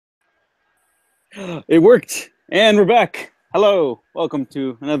It worked, and we're back. Hello, welcome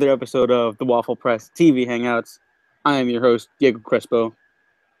to another episode of the Waffle Press TV Hangouts. I am your host, Diego Crespo.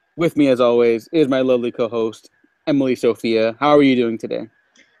 With me, as always, is my lovely co-host, Emily Sophia. How are you doing today?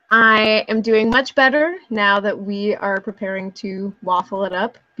 I am doing much better now that we are preparing to waffle it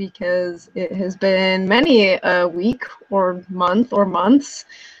up because it has been many a week or month or months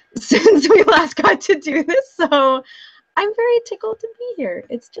since we last got to do this. So I'm very tickled to be here.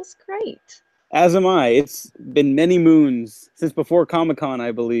 It's just great. As am I. It's been many moons since before Comic-Con,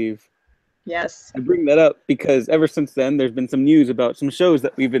 I believe. Yes. I bring that up because ever since then, there's been some news about some shows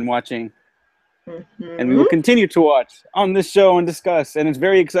that we've been watching, and we will continue to watch on this show and discuss, and it's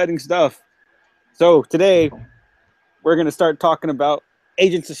very exciting stuff. So today, we're going to start talking about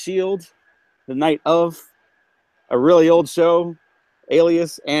Agents of S.H.I.E.L.D., the night of, a really old show,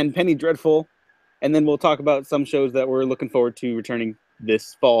 Alias, and Penny Dreadful, and then we'll talk about some shows that we're looking forward to returning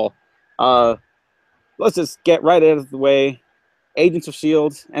this fall. Let's just get right out of the way. Agents of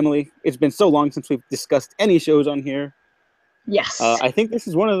S.H.I.E.L.D., Emily, it's been so long since we've discussed any shows on here. Yes. I think this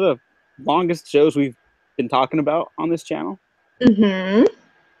is one of the longest shows we've been talking about on this channel. Mm-hmm.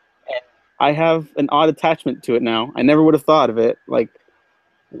 I have an odd attachment to it now. I never would have thought of it, like,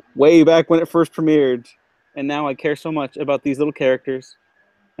 way back when it first premiered. And now I care so much about these little characters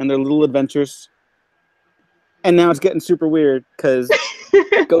and their little adventures. And now it's getting super weird because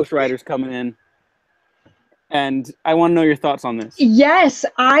Ghost Rider's coming in. And I want to know your thoughts on this. Yes,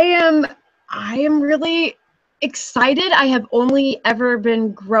 I am really excited. I have only ever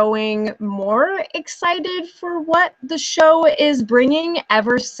been growing more excited for what the show is bringing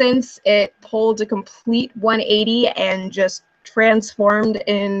ever since it pulled a complete 180 and just transformed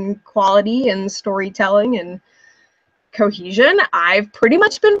in quality and storytelling and cohesion. I've pretty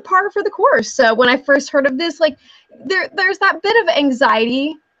much been par for the course. So when I first heard of this, like there's that bit of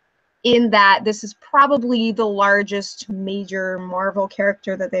anxiety in that this is probably the largest major Marvel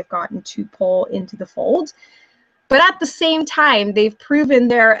character that they've gotten to pull into the fold. But at the same time, they've proven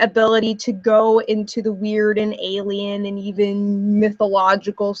their ability to go into the weird and alien and even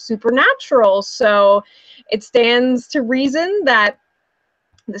mythological supernatural. So it stands to reason that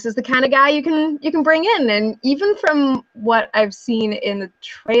this is the kind of guy you can bring in. And even from what I've seen in the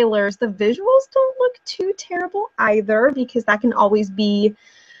trailers, the visuals don't look too terrible either, because that can always be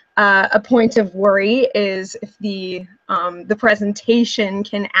a point of worry, is if the presentation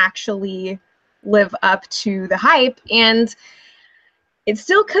can actually live up to the hype, and it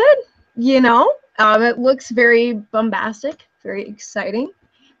still could, you know. It looks very bombastic, very exciting,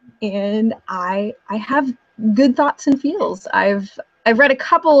 and I have good thoughts and feels. I've read a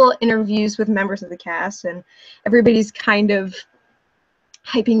couple interviews with members of the cast, and everybody's kind of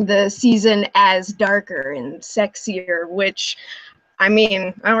hyping the season as darker and sexier, which, I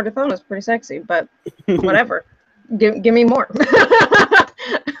mean, I already thought it was pretty sexy, but whatever. Give me more.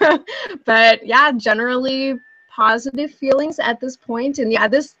 But yeah, generally positive feelings at this point. And yeah,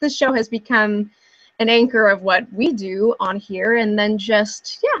 this show has become an anchor of what we do on here. And then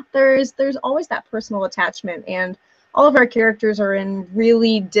just, yeah, there's always that personal attachment. And all of our characters are in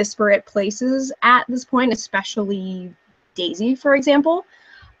really disparate places at this point, especially Daisy, for example.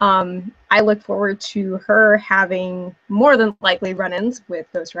 I look forward to her having more than likely run-ins with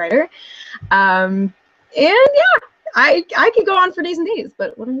Ghost Rider. And yeah, I could go on for days and days,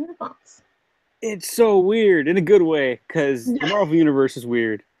 but what are your thoughts? It's so weird in a good way, because the Marvel Universe is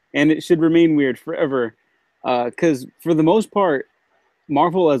weird, and it should remain weird forever. Because for the most part,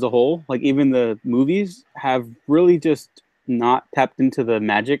 Marvel as a whole, like even the movies, have really just not tapped into the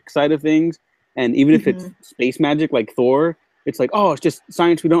magic side of things. And even if it's space magic like Thor, it's like, oh, it's just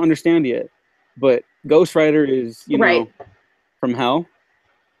science we don't understand yet. But Ghost Rider is, you know, from hell.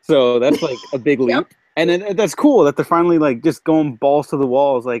 So that's like a big leap. And that's cool that they're finally like just going balls to the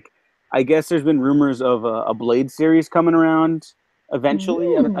walls. Like, I guess there's been rumors of a Blade series coming around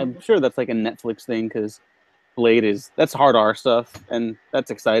eventually. I'm sure that's like a Netflix thing, because Blade that's hard R stuff, and that's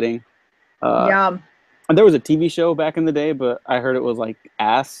exciting. Yeah. And there was a TV show back in the day, but I heard it was like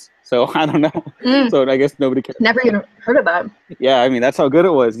ass. So I don't know. So I guess nobody cares. Never even heard of that. Yeah, I mean, that's how good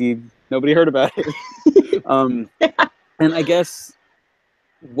it was. Nobody heard about it. And I guess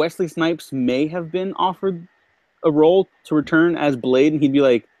Wesley Snipes may have been offered a role to return as Blade, and he'd be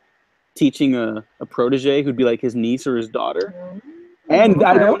like teaching a protege who'd be like his niece or his daughter. And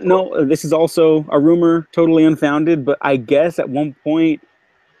I don't know, this is also a rumor, totally unfounded, but I guess at one point,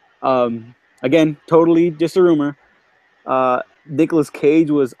 again, totally just a rumor, Nicolas Cage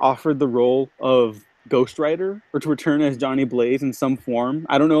was offered the role of Ghost Rider, or to return as Johnny Blaze in some form.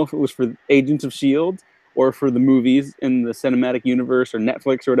 I don't know if it was for Agents of S.H.I.E.L.D. or for the movies in the cinematic universe or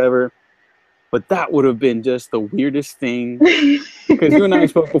Netflix or whatever. but that would have been just the weirdest thing. Because you and I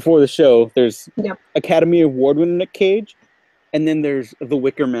spoke before the show. There's Yep. Academy Award winner Nick Cage, and then there's The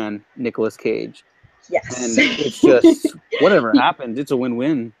Wicker Man, Nicolas Cage. Yes. And it's just whatever happens, it's a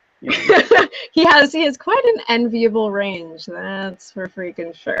win-win. You know? he has quite an enviable range. That's for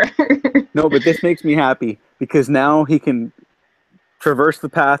freaking sure. No, but this makes me happy because now he can traverse the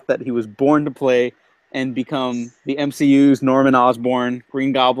path that he was born to play and become the MCU's Norman Osborn,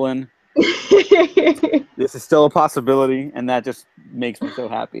 Green Goblin. This is still a possibility, and that just makes me so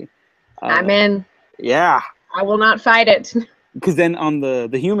happy. I'm in. Yeah. I will not fight it. Because then on the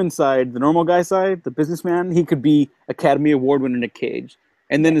human side, the normal guy side, the businessman, he could be Academy Award winner Nick Cage.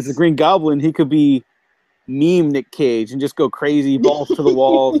 And then as the Green Goblin, he could be meme Nick Cage and just go crazy, balls to the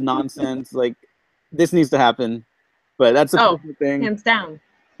walls, nonsense. Like, this needs to happen. But that's a perfect thing. Hands down.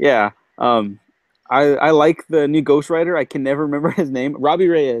 Yeah. I like the new Ghost Rider. I can never remember his name. Robbie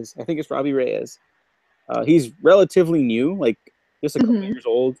Reyes. I think it's Robbie Reyes. He's relatively new, like just a couple years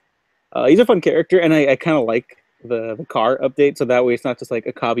old. He's a fun character, and I kind of like the car update, so that way it's not just like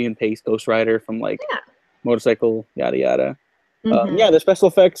a copy and paste Ghost Rider from like motorcycle, yada yada. Yeah, the special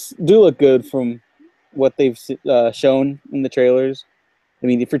effects do look good from what they've shown in the trailers. I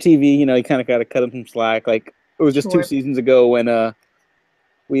mean, for TV, you know, you kind of got to cut them some slack. Like, it was just 2 seasons ago when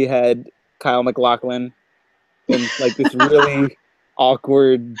we had Kyle MacLachlan in like this really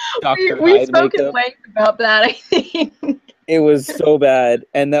awkward Dr. We Hyde spoke makeup. at length about that, I think. It was so bad,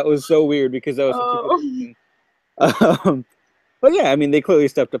 and that was so weird because that was such a good thing. But yeah, I mean, they clearly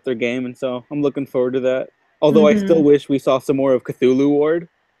stepped up their game, and so I'm looking forward to that. Although I still wish we saw some more of Cthulhu Ward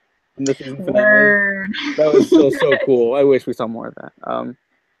in the season finale. That was still so cool. I wish we saw more of that.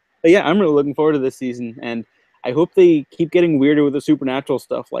 But yeah, I'm really looking forward to this season, and I hope they keep getting weirder with the supernatural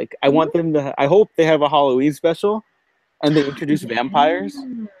stuff. Like, I want them to. I hope they have a Halloween special, and they introduce vampires.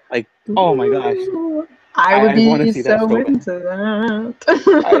 Like, oh my gosh, I would be see so that into that.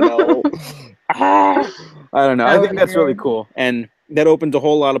 I know. I don't know. I think that's really cool, and that opens a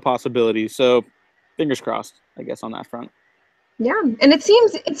whole lot of possibilities. So, fingers crossed, I guess, on that front. Yeah, and it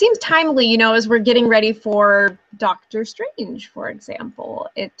seems timely, you know, as we're getting ready for Doctor Strange, for example.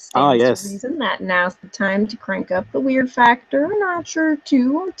 It stands to reason that now's the time to crank up the weird factor, not sure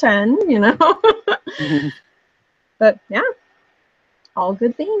 2 or 10, you know. But yeah, all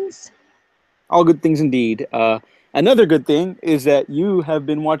good things. All good things indeed. Another good thing is that you have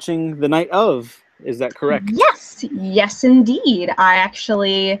been watching The Night Of. Is that correct? Yes, indeed. I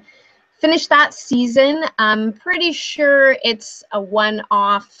actually finished that season. I'm pretty sure it's a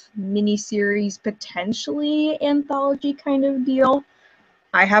one-off miniseries, potentially anthology kind of deal.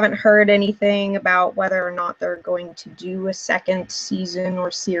 I haven't heard anything about whether or not they're going to do a second season or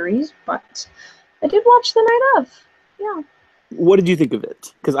series, but I did watch The Night Of. Yeah. What did you think of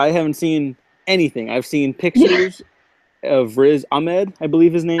it? Because I haven't seen anything. I've seen pictures of Riz Ahmed, I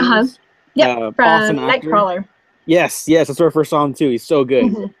believe his name is. Yep, from awesome Nightcrawler. Yes, that's where I first saw him too. He's so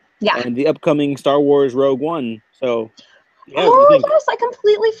good. Yeah. And the upcoming Star Wars Rogue One. So, yeah, yes, I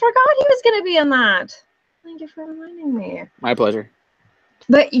completely forgot he was going to be in that. Thank you for reminding me. My pleasure.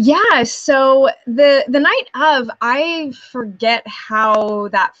 But yeah, so the Night Of, I forget how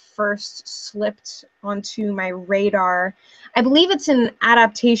that first slipped onto my radar. I believe it's an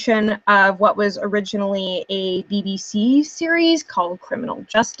adaptation of what was originally a BBC series called Criminal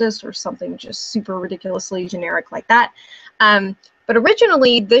Justice or something just super ridiculously generic like that. But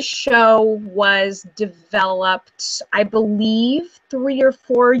originally, this show was developed, I believe, 3 or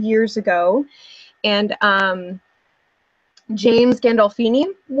 4 years ago. And James Gandolfini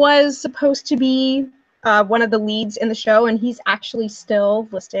was supposed to be one of the leads in the show, and he's actually still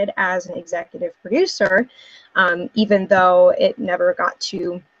listed as an executive producer, even though it never got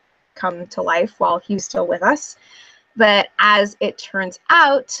to come to life while he was still with us. But as it turns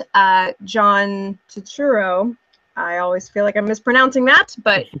out, John Turturro, I always feel like I'm mispronouncing that,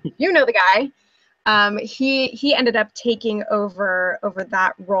 but you know the guy. He ended up taking over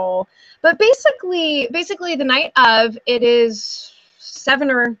that role. But basically The Night Of, it is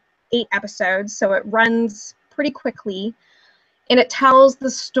 7 or 8 episodes, so it runs pretty quickly, and it tells the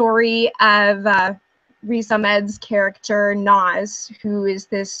story of Riz Ahmed's character Naz, who is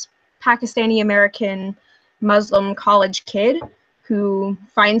this Pakistani American Muslim college kid who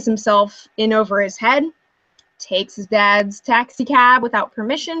finds himself in over his head, takes his dad's taxi cab without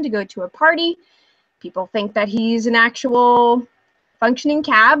permission to go to a party. People think that he's an actual functioning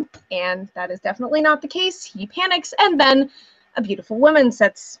cab, and that is definitely not the case. He panics, and then a beautiful woman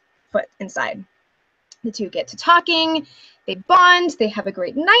sets foot inside. The two get to talking, they bond, they have a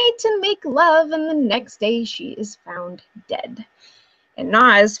great night and make love, and the next day she is found dead.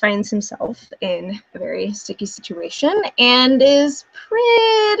 Nas finds himself in a very sticky situation and is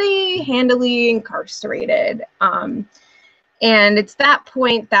pretty handily incarcerated. And it's that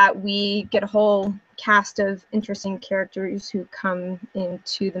point that we get a whole cast of interesting characters who come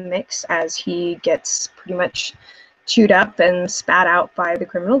into the mix as he gets pretty much chewed up and spat out by the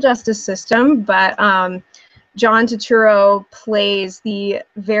criminal justice system. But John Turturro plays the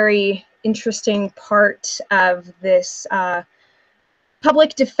very interesting part of this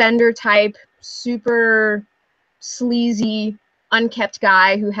public defender type, super sleazy, unkept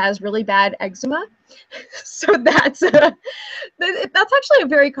guy who has really bad eczema. So that's actually a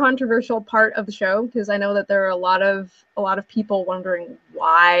very controversial part of the show, because I know that there are a lot of people wondering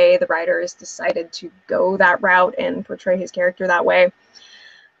why the writers decided to go that route and portray his character that way.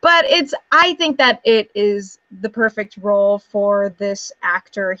 But I think that it is the perfect role for this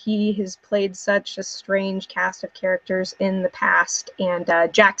actor. He has played such a strange cast of characters in the past, and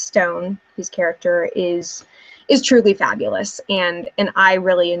Jack Stone, his character, is truly fabulous, and I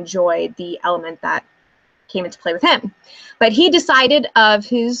really enjoyed the element that came into play with him. But he decided of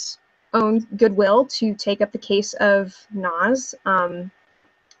his own goodwill to take up the case of Nas,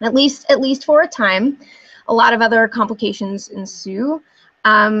 at least for a time. A lot of other complications ensue.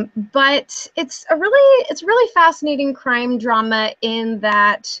 But it's a really fascinating crime drama in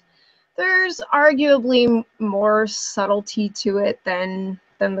that there's arguably more subtlety to it than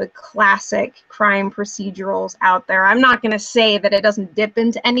the classic crime procedurals out there. I'm not going to say that it doesn't dip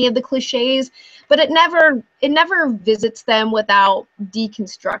into any of the cliches, but it never visits them without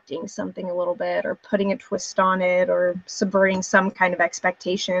deconstructing something a little bit, or putting a twist on it, or subverting some kind of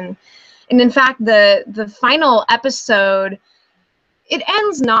expectation. And in fact, the final episode, it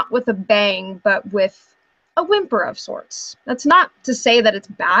ends not with a bang, but with a whimper of sorts. That's not to say that it's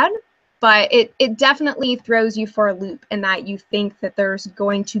bad, but it definitely throws you for a loop, in that you think that there's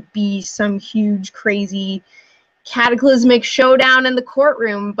going to be some huge, crazy, cataclysmic showdown in the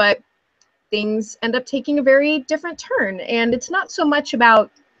courtroom, but things end up taking a very different turn. And it's not so much about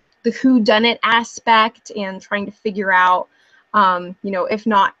the whodunit aspect and trying to figure out, if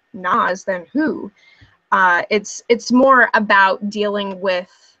not Nas, then who. It's more about dealing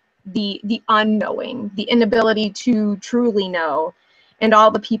with the unknowing, the inability to truly know, and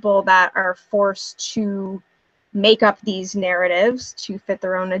all the people that are forced to make up these narratives to fit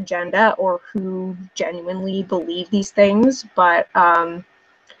their own agenda, or who genuinely believe these things. But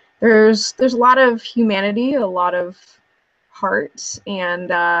there's a lot of humanity, a lot of heart,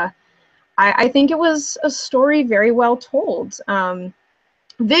 and I think it was a story very well told.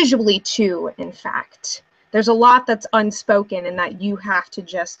 Visually too, in fact. There's a lot that's unspoken and that you have to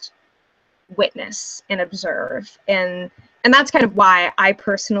just witness and observe. And that's kind of why I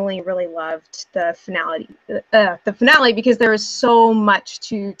personally really loved the finale, because there was so much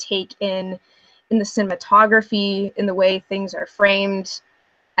to take in the cinematography, in the way things are framed.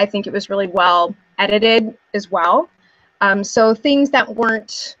 I think it was really well edited as well. So things that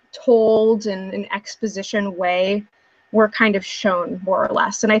weren't told in an exposition way were kind of shown, more or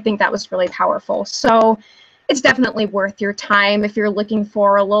less. And I think that was really powerful. So it's definitely worth your time if you're looking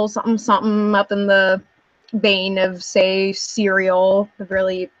for a little something up in the vein of, say, Serial, a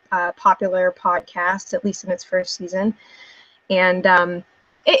really popular podcast, at least in its first season. And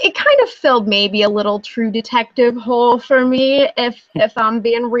it kind of filled maybe a little True Detective hole for me, if I'm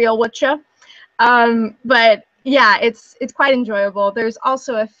being real with you. But yeah, it's quite enjoyable. There's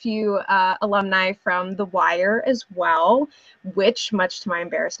also a few alumni from The Wire as well, which, much to my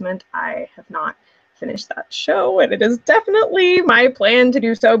embarrassment, I have not finished that show, and it is definitely my plan to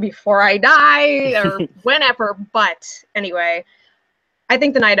do so before I die, or whenever. But anyway, I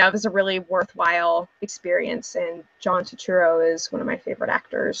think The Night Of is a really worthwhile experience, and John Turturro is one of my favorite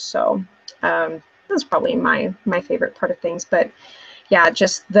actors. So that's probably my favorite part of things. But yeah,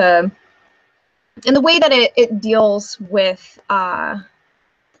 just the way that it deals with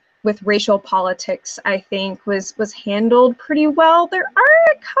racial politics, I think was handled pretty well. There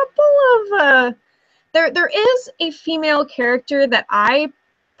are a couple of there is a female character that I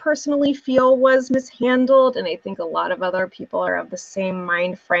personally feel was mishandled, and I think a lot of other people are of the same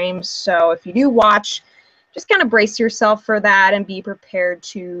mind frame. So if you do watch, just kind of brace yourself for that and be prepared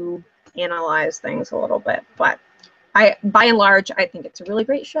to analyze things a little bit. But by and large, I think it's a really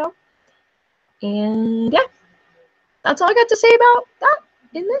great show. And yeah, that's all I got to say about that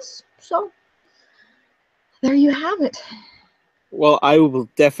in this. So there you have it. Well, I will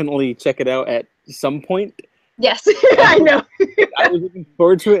definitely check it out at some point. Yes, I know. I was looking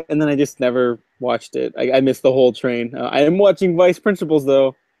forward to it, and then I just never watched it. I missed the whole train. I am watching Vice Principals,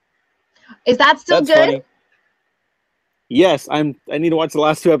 though. Is that still That's good? funny. Yes, I need to watch the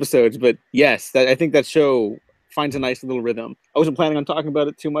last two episodes, but yes, I think that show finds a nice little rhythm. I wasn't planning on talking about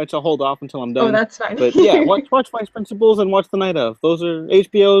it too much. I'll hold off until I'm Oh, done. that's fine. But yeah, watch Vice Principals and watch The Night of. Those are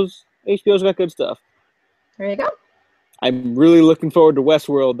HBO's got good stuff. There you go. I'm really looking forward to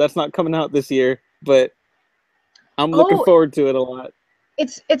Westworld. That's not coming out this year, but I'm looking Oh, forward to it a lot.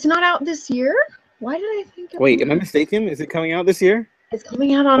 it's not out this year? Why did I think it Wait, am I was? mistaken? Is it coming out this year? It's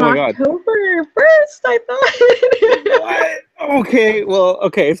coming out on Oh my god. October 1st, I thought. What? Okay, well,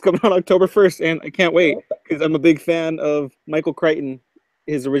 okay, it's coming out October 1st, and I can't wait because I'm a big fan of Michael Crichton,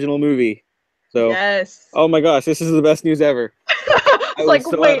 his original movie. So, Yes. oh my gosh, this is the best news ever. I was like,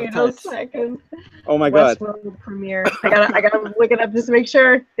 so wait a second. Oh my god. Westworld premiere. I gotta look it up just to make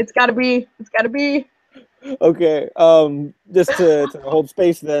sure. It's gotta be. Okay. Just to hold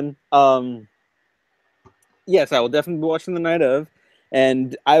space then. Yes, I will definitely be watching The Night of,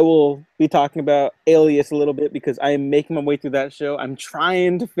 and I will be talking about Alias a little bit because I am making my way through that show. I'm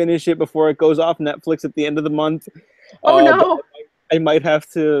trying to finish it before it goes off Netflix at the end of the month. Oh no. I might have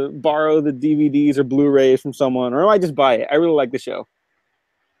to borrow the DVDs or Blu-rays from someone, or I might just buy it. I really like the show.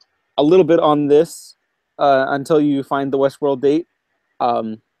 A little bit on this until you find the Westworld date.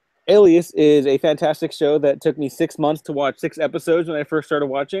 Alias is a fantastic show that took me 6 months to watch 6 episodes when I first started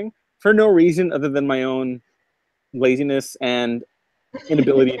watching for no reason other than my own laziness and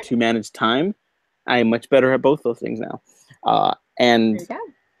inability to manage time. I am much better at both those things now. And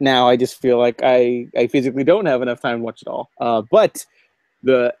now I just feel like I physically don't have enough time to watch it all. But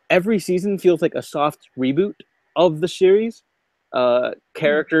every season feels like a soft reboot of the series.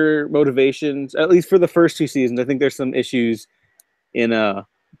 Character motivations, at least for the first 2 seasons. I think there's some issues in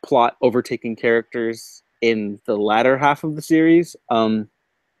plot overtaking characters in the latter half of the series.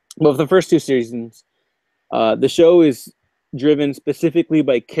 But the first 2 seasons, the show is driven specifically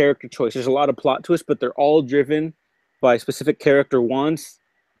by character choice. There's a lot of plot twists, but they're all driven by specific character wants,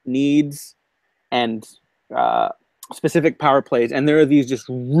 needs, and specific power plays. And there are these just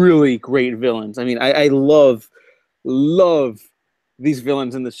really great villains. I mean, I love these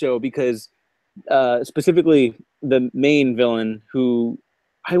villains in the show because specifically the main villain, who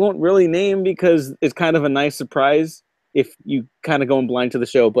I won't really name because it's kind of a nice surprise if you kind of go in blind to the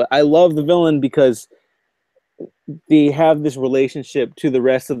show. But I love the villain because they have this relationship to the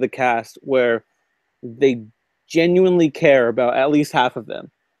rest of the cast where they genuinely care about at least half of them.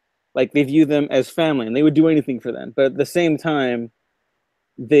 Like, they view them as family and they would do anything for them. But at the same time,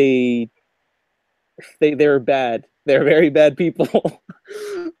 they're bad. They're very bad people.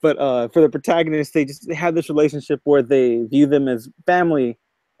 But for the protagonists, they have this relationship where they view them as family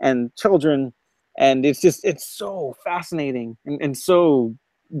and children. And it's so fascinating and so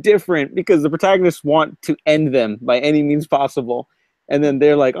different because the protagonists want to end them by any means possible. And then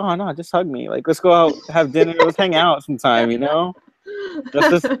they're like, oh, no, just hug me. Like, let's go out, have dinner, let's hang out sometime, you know?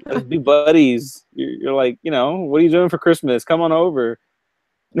 Let's be buddies. You're like, you know, what are you doing for Christmas? Come on over.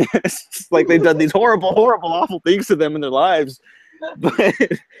 It's just like they've done these horrible, awful things to them in their lives. But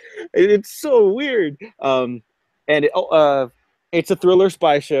it's so weird. And it's a thriller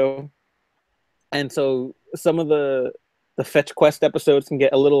spy show. And so some of the fetch quest episodes can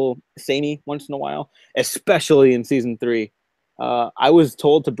get a little samey once in a while, especially in season 3. I was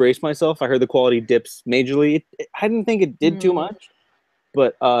told to brace myself. I heard the quality dips majorly. I didn't think it did too much,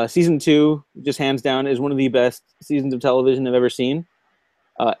 but season 2, just hands down, is one of the best seasons of television I've ever seen.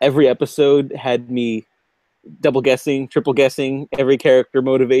 Every episode had me double guessing, triple guessing every character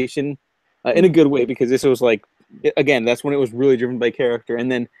motivation in a good way, because this was like, again, that's when it was really driven by character.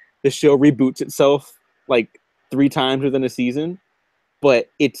 And then the show reboots itself like 3 times within a season, but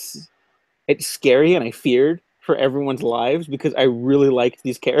it's scary, and I feared for everyone's lives because I really liked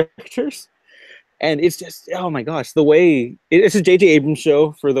these characters. And it's just, oh my gosh, the way it's a J.J. Abrams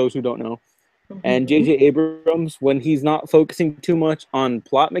show, for those who don't know. And J.J. Abrams, when he's not focusing too much on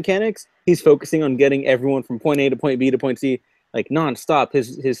plot mechanics, he's focusing on getting everyone from point A to point B to point C, like, nonstop.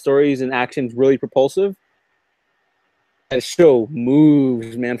 His stories and actions really propulsive. The show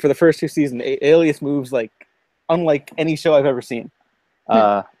moves, man. For the first 2 seasons, Alias moves like unlike any show I've ever seen.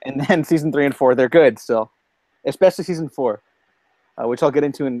 And then season 3 and 4, they're good still, especially season 4, which I'll get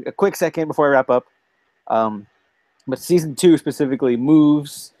into in a quick second before I wrap up. But season 2 specifically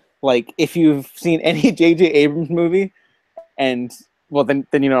moves like if you've seen any J.J. Abrams movie, and well, then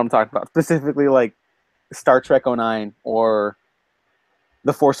you know what I'm talking about. Specifically, like Star Trek 09 or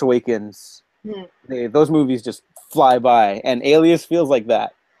The Force Awakens. Those movies just fly by, and Alias feels like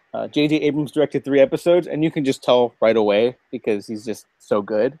that. J.J. Abrams directed 3 episodes, and you can just tell right away because he's just so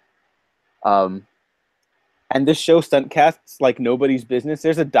good. And this show stunt casts like nobody's business.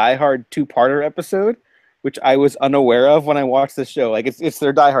 There's a Die Hard 2-parter episode which I was unaware of when I watched the show. Like it's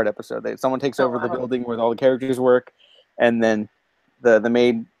their Die Hard episode. Someone takes over the building where all the characters work, and then the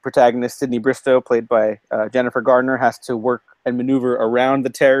main protagonist, Sydney Bristow, played by Jennifer Gardner, has to work and maneuver around the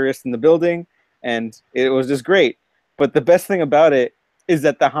terrorists in the building, and it was just great. But the best thing about it is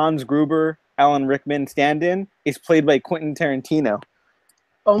that the Hans Gruber, Alan Rickman stand-in is played by Quentin Tarantino.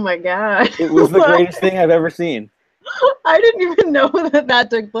 Oh my god. It was the greatest thing I've ever seen. I didn't even know that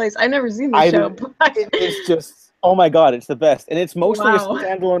took place. I've never seen the show. But... It's just, oh my god, it's the best. And it's mostly a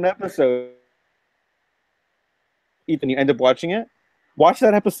standalone episode. Ethan, you end up watching it? Watch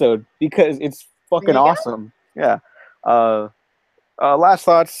that episode because it's fucking awesome. Yeah. Last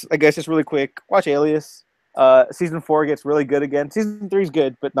thoughts, I guess, just really quick. Watch Alias. Season 4 gets really good again. Season 3 is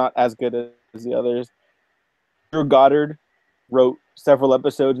good, but not as good as the others. Drew Goddard wrote several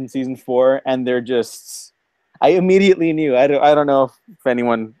episodes in season 4, and they're just... I immediately knew. I don't know if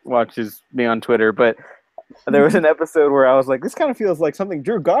anyone watches me on Twitter, but there was an episode where I was like, this kind of feels like something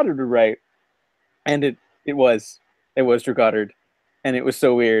Drew Goddard would write. And it was. It was Drew Goddard. And it was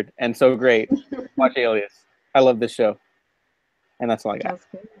so weird and so great. Watch Alias. I love this show. And that's all I got.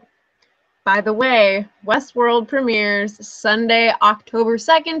 By the way, Westworld premieres Sunday, October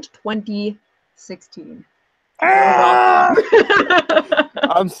 2nd, 2016. Ah!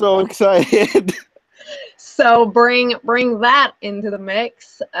 I'm so excited. So bring that into the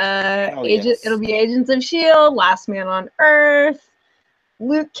mix. It'll be Agents of S.H.I.E.L.D., Last Man on Earth,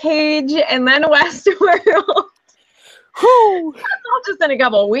 Luke Cage, and then Westworld. All just in a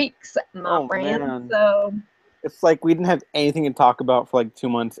couple of weeks, my friend. So it's like we didn't have anything to talk about for like 2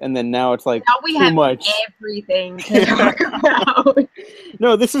 months, and then now it's like now we too have much. Everything to talk about.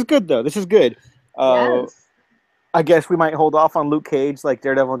 No, this is good though. This is good. Yes. I guess we might hold off on Luke Cage, like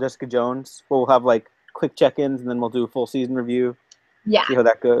Daredevil and Jessica Jones. We'll have like quick check-ins, and then we'll do a full season review. Yeah. See how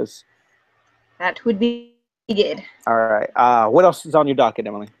that goes. That would be good. All right. What else is on your docket,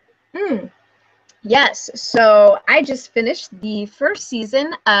 Emily? Yes, so I just finished the first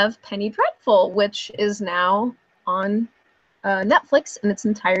season of Penny Dreadful, which is now on Netflix in its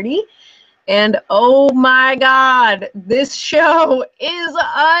entirety. And oh my god, this show is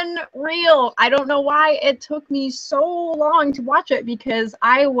unreal. I don't know why it took me so long to watch it, because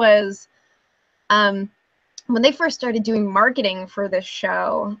I was, when they first started doing marketing for this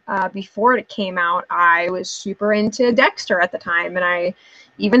show, before it came out, I was super into Dexter at the time, and I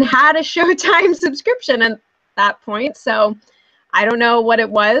even had a Showtime subscription at that point. So I don't know what it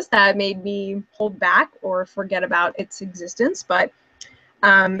was that made me hold back or forget about its existence, but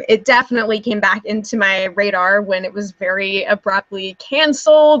it definitely came back into my radar when it was very abruptly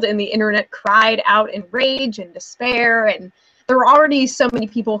canceled and the internet cried out in rage and despair. And there were already so many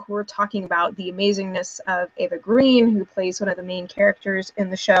people who were talking about the amazingness of Eva Green, who plays one of the main characters in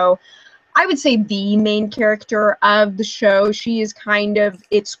the show. I would say the main character of the show. She is kind of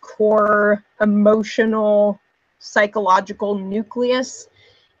its core emotional, psychological nucleus,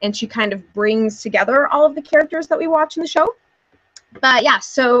 and she kind of brings together all of the characters that we watch in the show. But yeah,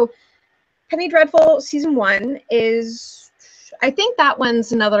 so Penny Dreadful season 1 is, I think that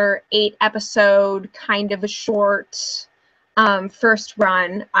one's another 8-episode, kind of a short first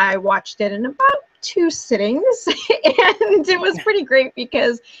run. I watched it in about 2 sittings, and it was pretty great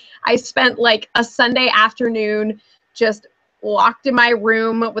because I spent like a Sunday afternoon just locked in my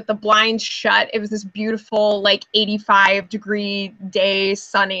room with the blinds shut. It was this beautiful, like 85-degree day,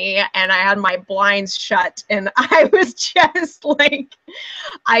 sunny, and I had my blinds shut, and I was just like,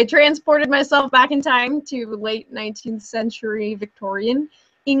 I transported myself back in time to late 19th century Victorian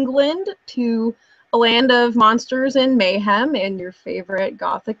England, to a land of monsters and mayhem, and your favorite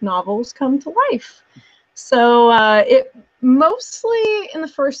Gothic novels come to life. So it mostly in the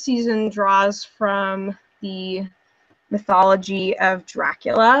first season draws from the mythology of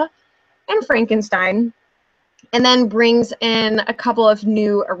Dracula and Frankenstein, and then brings in a couple of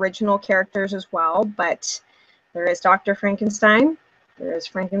new original characters as well. But there is Dr. Frankenstein, there is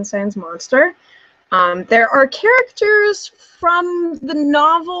Frankenstein's monster. There are characters from the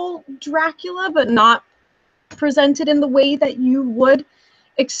novel Dracula, but not presented in the way that you would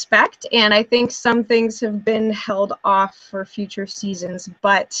expect. And I think some things have been held off for future seasons,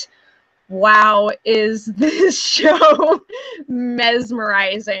 but wow, is this show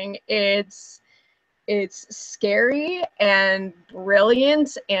mesmerizing. It's scary and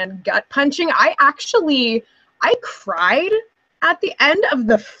brilliant and gut-punching. I cried at the end of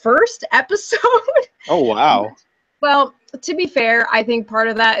the first episode. Oh, wow. Well, to be fair, I think part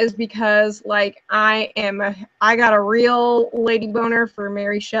of that is because, like, I got a real lady boner for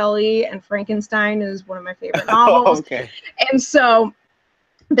Mary Shelley, and Frankenstein is one of my favorite novels. Oh, okay. And so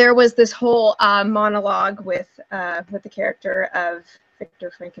there was this whole monologue with the character of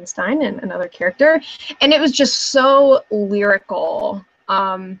Victor Frankenstein and another character, and it was just so lyrical.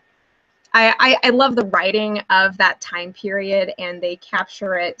 I love the writing of that time period, and they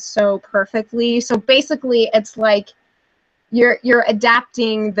capture it so perfectly. So basically, it's like you're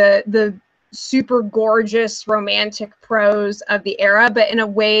adapting the super gorgeous romantic prose of the era, but in a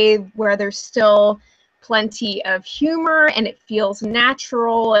way where there's still plenty of humor and it feels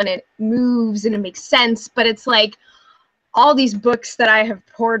natural and it moves and it makes sense. But it's like all these books that I have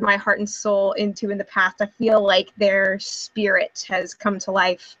poured my heart and soul into in the past, I feel like their spirit has come to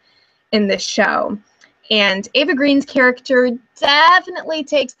life in this show. And Ava Green's character definitely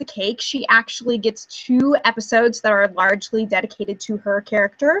takes the cake. She actually gets 2 episodes that are largely dedicated to her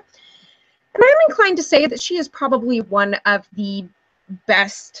character. And I'm inclined to say that she is probably one of the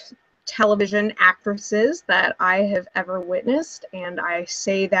best television actresses that I have ever witnessed. And I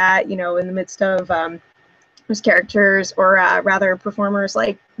say that, in the midst of those characters, or rather performers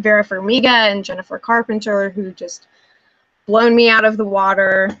like Vera Farmiga and Jennifer Carpenter, who just blown me out of the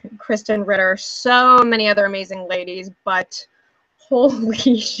water, Kristen Ritter, so many other amazing ladies, but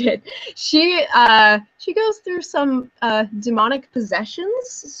holy shit, she goes through some demonic possessions,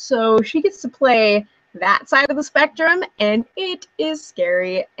 so she gets to play that side of the spectrum, and it is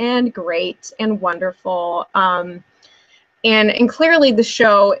scary and great and wonderful. And clearly the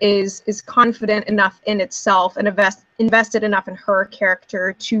show is confident enough in itself and invested enough in her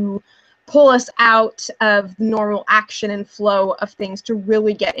character to pull us out of the normal action and flow of things to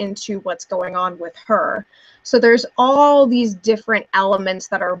really get into what's going on with her. So there's all these different elements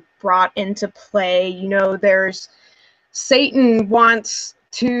that are brought into play. There's Satan wants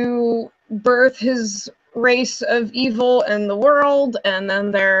to birth his race of evil in the world, and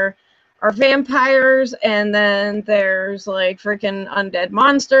then there are vampires, and then there's like freaking undead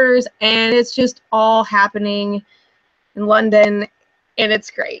monsters, and it's just all happening in London, and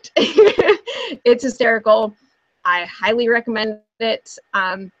it's great. It's hysterical. I highly recommend it.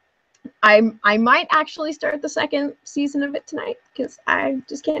 I might actually start the 2nd season of it tonight because I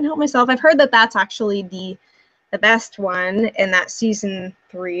just can't help myself. I've heard that that's actually the best one, and that season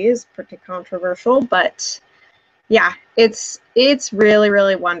 3 is pretty controversial, but yeah, it's really,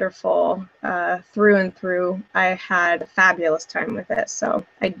 really wonderful through and through. I had a fabulous time with it, so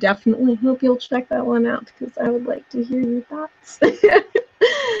I definitely hope you'll check that one out because I would like to hear your thoughts.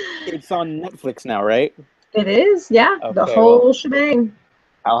 It's on Netflix now, right? It is, yeah, Okay, the whole shebang.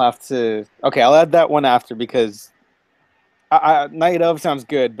 I'll have to. Okay, I'll add that one after because Night of sounds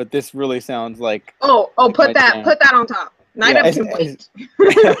good, but this really sounds like. Put that on top. Night of can wait.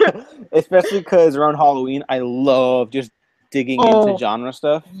 Especially because around Halloween, I love just digging into genre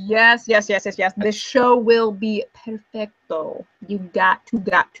stuff. Yes. This show will be perfecto. You got to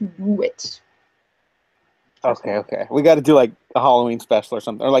do it. Okay. We got to do like a Halloween special or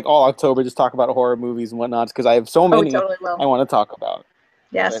something, or like all October, just talk about horror movies and whatnot, because I have so many totally will. I want to talk about.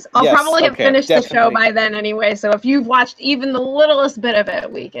 Yes, I'll probably have finished the show by then anyway. So if you've watched even the littlest bit of it,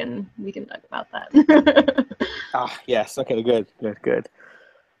 we can talk about that. Yes. Okay. Good.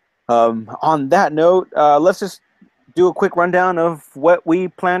 On that note, let's just do a quick rundown of what we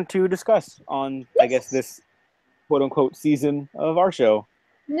plan to discuss on, I guess, this quote unquote season of our show.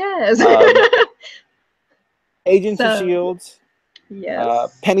 Yes. Agents of S.H.I.E.L.D.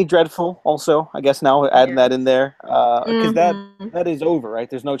 Yes. Penny Dreadful also, I guess now adding that in there. Because that is over, right?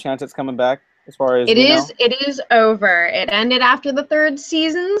 There's no chance it's coming back as far as it is over. It ended after the 3rd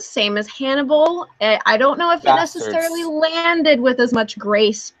season, same as Hannibal. I don't know if it necessarily landed with as much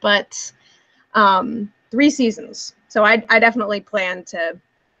grace, but 3 seasons. So I definitely plan to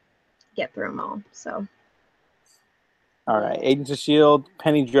get through them all. So. All right, Agents of S.H.I.E.L.D.,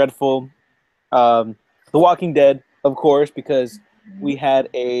 Penny Dreadful, The Walking Dead, of course, because we had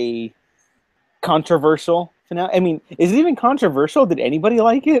a controversial finale. I mean, is it even controversial? Did anybody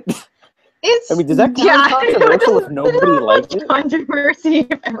like it? Does that count controversial if nobody liked it? Controversy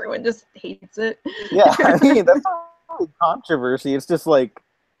if everyone just hates it. Yeah, I mean, that's not really controversy. It's just like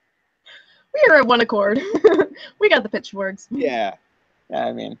we are at one accord. We got the pitchforks. Yeah,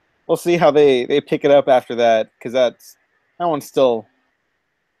 I mean, we'll see how they pick it up after that, because that one's still.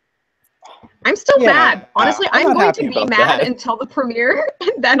 I'm still mad. Honestly, I'm going to be mad until the premiere,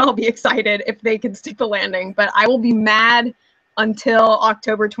 and then I'll be excited if they can stick the landing. But I will be mad until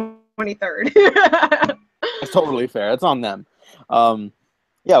October 23rd. That's totally fair. It's on them.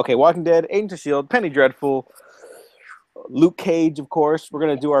 Okay, Walking Dead, Agents of S.H.I.E.L.D., Penny Dreadful, Luke Cage, of course. We're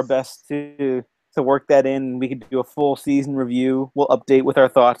going to do our best to work that in. We could do a full season review. We'll update with our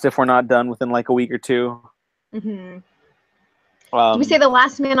thoughts if we're not done within like a week or two. Mm-hmm. Did we say The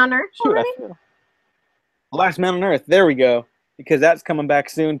Last Man on Earth Shoot, already? I feel. Last Man on Earth. There we go. Because that's coming back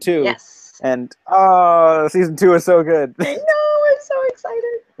soon too. Yes. And season 2 is so good. I know. I'm so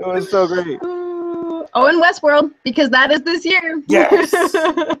excited. It was so great. Oh, and Westworld, because that is this year. Yes.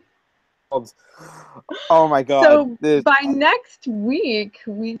 Oh my god. So by next week,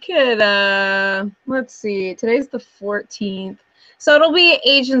 we could, let's see, today's the 14th. So it'll be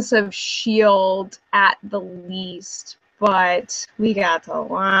Agents of S.H.I.E.L.D. at the least, but we got a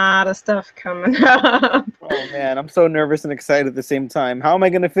lot of stuff coming up. Oh man, I'm so nervous and excited at the same time. How am I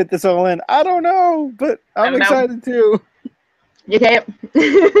going to fit this all in? I don't know, but I'm excited too. You can't.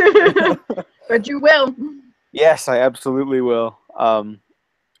 But you will. Yes, I absolutely will.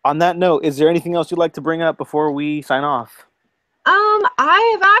 On that note, is there anything else you'd like to bring up before we sign off?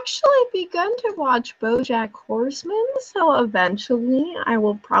 I have actually begun to watch BoJack Horseman, so eventually I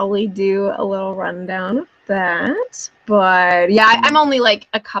will probably do a little rundown of that. But yeah, I'm only like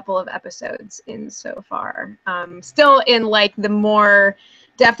a couple of episodes in so far. Still in like the more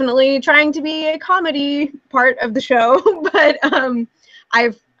definitely trying to be a comedy part of the show, but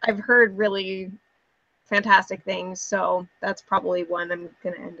I've heard really fantastic things, so that's probably one I'm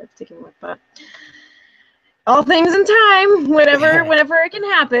gonna end up sticking with. But all things in time, whenever it can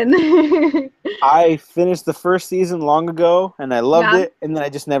happen. I finished the first season long ago, and I loved it, and then I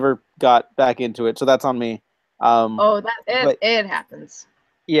just never got back into it, so that's on me. It happens.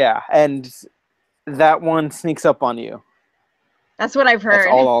 Yeah, and that one sneaks up on you. That's what I've heard.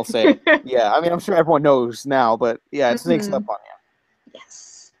 That's all I'll say. Yeah, I mean, I'm sure everyone knows now, but yeah, it sneaks up on you.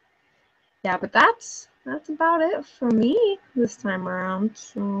 Yes. Yeah, but that's about it for me this time around.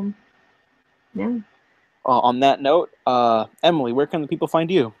 So, yeah. On that note, Emily, where can the people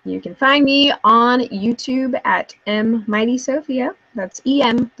find you? You can find me on YouTube at mmightysophia. That's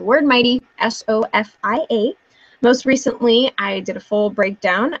E-M, the word mighty, S-O-F-I-A. Most recently, I did a full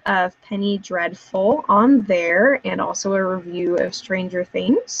breakdown of Penny Dreadful on there, and also a review of Stranger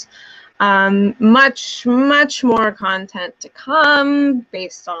Things. Much more content to come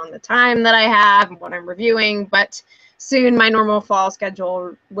based on the time that I have and what I'm reviewing, but soon my normal fall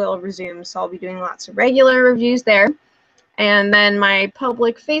schedule will resume, so I'll be doing lots of regular reviews there. And then my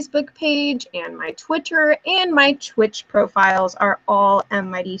public Facebook page and my Twitter and my Twitch profiles are all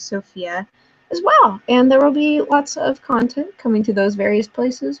mmightysophia as well. And there will be lots of content coming to those various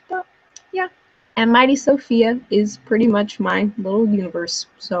places, but yeah. And Mighty Sophia is pretty much my little universe,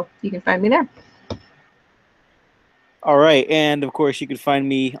 so you can find me there. All right, and of course you can find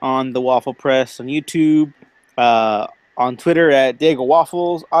me on the Waffle Press on YouTube, on Twitter at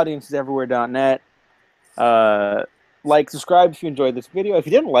DiegoWaffles, audienceseverywhere.net. Like, subscribe if you enjoyed this video. If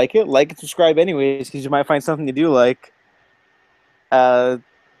you didn't like it, like and subscribe anyways, because you might find something you do like. Yeah,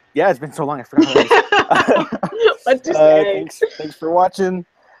 it's been so long, I forgot. What to say? Thanks for watching.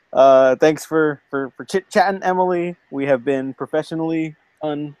 Thanks for chit-chatting, Emily. We have been professionally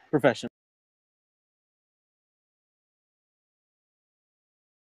unprofessional.